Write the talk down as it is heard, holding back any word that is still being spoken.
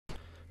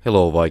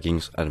Hello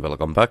Vikings and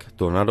welcome back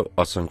to another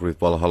Assassin's Creed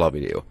Valhalla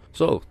video.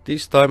 So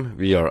this time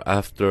we are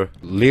after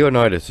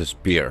Leonidas'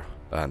 spear,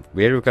 and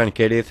where you can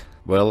get it?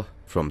 Well,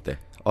 from the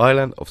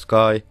island of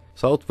Skye,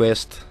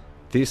 southwest,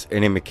 this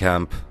enemy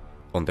camp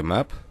on the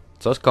map.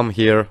 Just come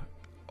here.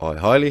 I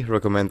highly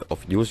recommend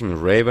of using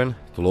Raven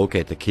to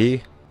locate the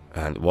key.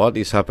 And what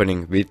is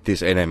happening with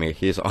this enemy?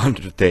 He is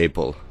under the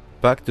table.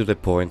 Back to the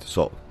point,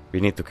 so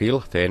we need to kill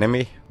the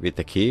enemy with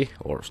the key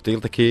or steal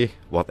the key,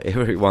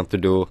 whatever you want to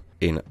do.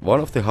 In one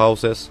of the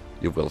houses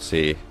you will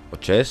see a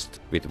chest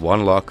with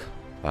one lock,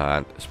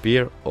 and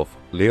spear of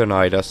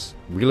Leonidas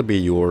will be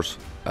yours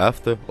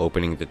after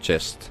opening the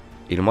chest.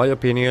 In my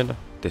opinion,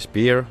 the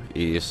spear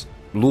is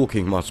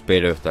looking much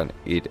better than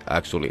it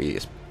actually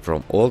is.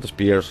 From all the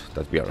spears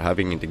that we are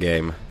having in the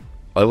game,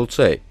 I would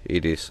say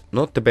it is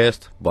not the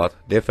best, but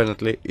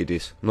definitely it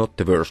is not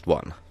the worst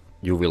one.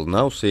 You will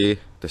now see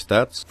the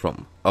stats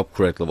from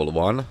upgrade level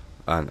 1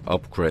 and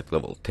upgrade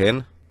level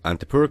 10, and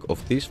the perk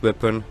of this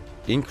weapon: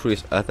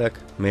 increase attack,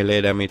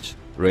 melee damage,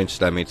 range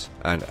damage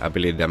and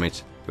ability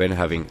damage when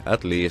having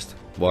at least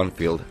one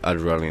filled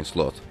adrenaline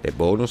slot. The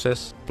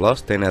bonuses: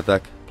 plus 10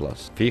 attack,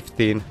 plus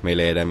 15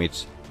 melee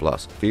damage,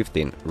 plus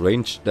 15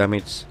 range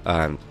damage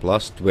and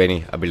plus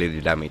 20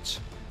 ability damage.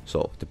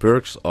 So the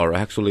perks are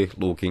actually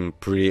looking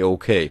pretty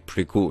okay,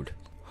 pretty good.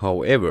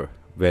 However,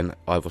 when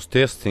I was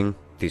testing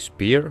this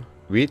spear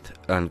with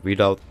and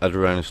without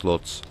adrenaline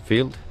slots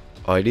filled,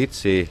 I did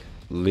see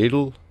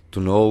little to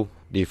no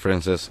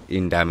differences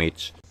in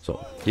damage.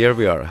 So here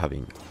we are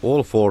having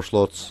all 4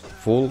 slots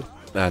full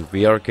and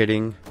we are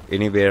getting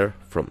anywhere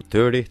from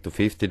 30 to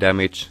 50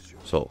 damage.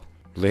 So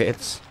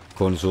let's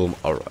consume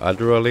our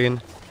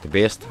adrenaline the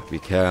best we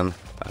can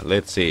and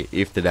let's see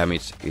if the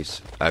damage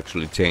is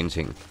actually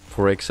changing.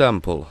 For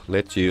example,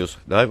 let's use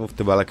Dive of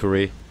the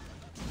Valkyrie.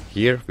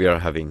 Here we are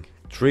having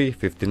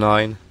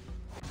 359,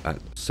 and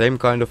same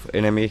kind of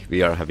enemy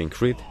we are having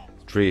crit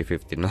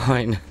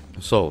 359.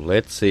 So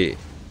let's see.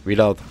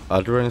 Without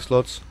adrenaline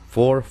slots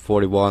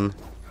 441,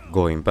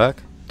 going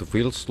back to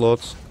filled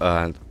slots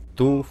and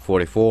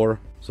 244.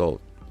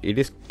 So it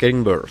is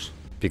getting worse,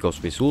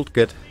 because we should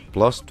get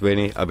plus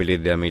 20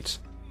 ability damage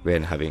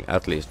when having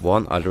at least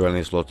one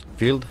adrenaline slot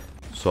filled.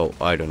 So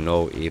I don't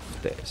know if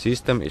the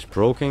system is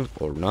broken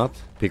or not,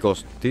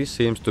 because this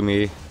seems to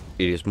me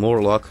it is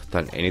more luck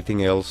than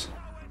anything else,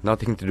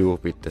 nothing to do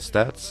with the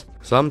stats.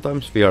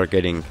 Sometimes we are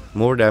getting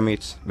more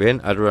damage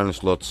when adrenaline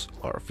slots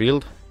are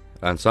filled,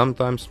 and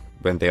sometimes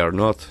when they are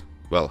not.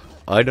 Well,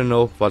 I don't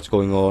know what's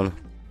going on.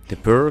 The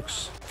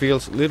perks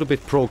feels a little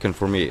bit broken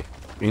for me.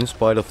 In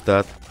spite of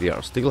that, we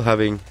are still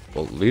having a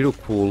little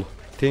cool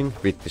thing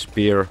with the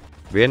spear.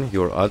 When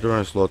your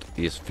adrenaline slot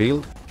is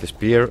filled, the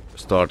spear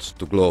starts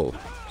to glow.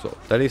 So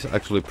that is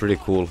actually pretty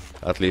cool,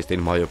 at least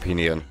in my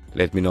opinion.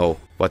 Let me know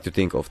what you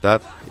think of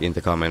that in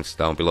the comments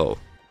down below.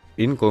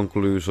 In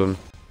conclusion,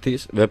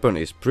 this weapon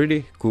is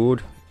pretty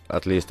good,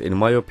 at least in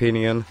my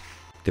opinion.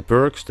 The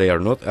perks, they are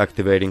not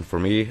activating for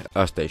me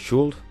as they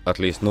should, at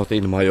least not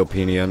in my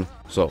opinion.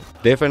 So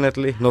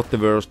definitely not the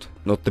worst,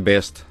 not the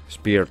best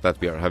spear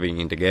that we are having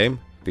in the game,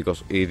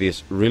 because it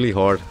is really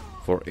hard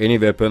for any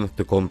weapon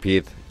to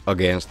compete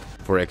against.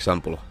 For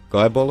example,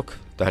 Guybulk,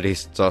 that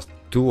is just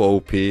too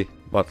OP.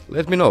 But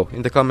let me know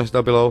in the comments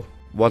down below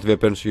what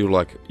weapons you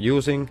like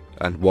using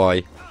and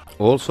why.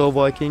 Also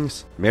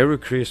Vikings, Merry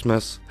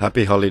Christmas,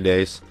 Happy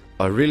Holidays.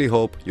 I really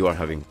hope you are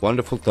having a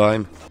wonderful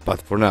time,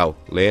 but for now,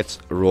 let's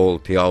roll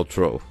the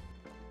outro.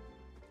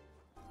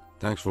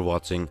 Thanks for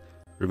watching.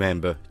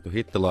 Remember to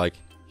hit the like,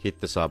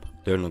 hit the sub,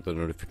 turn on the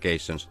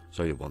notifications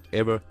so you won't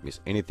ever miss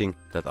anything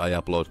that I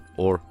upload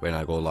or when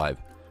I go live.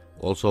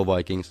 Also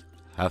Vikings,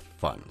 have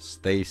fun,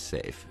 stay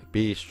safe,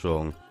 be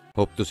strong.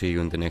 Hope to see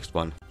you in the next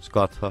one.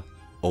 Skatha,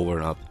 over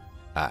and out,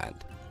 and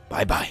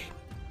bye bye.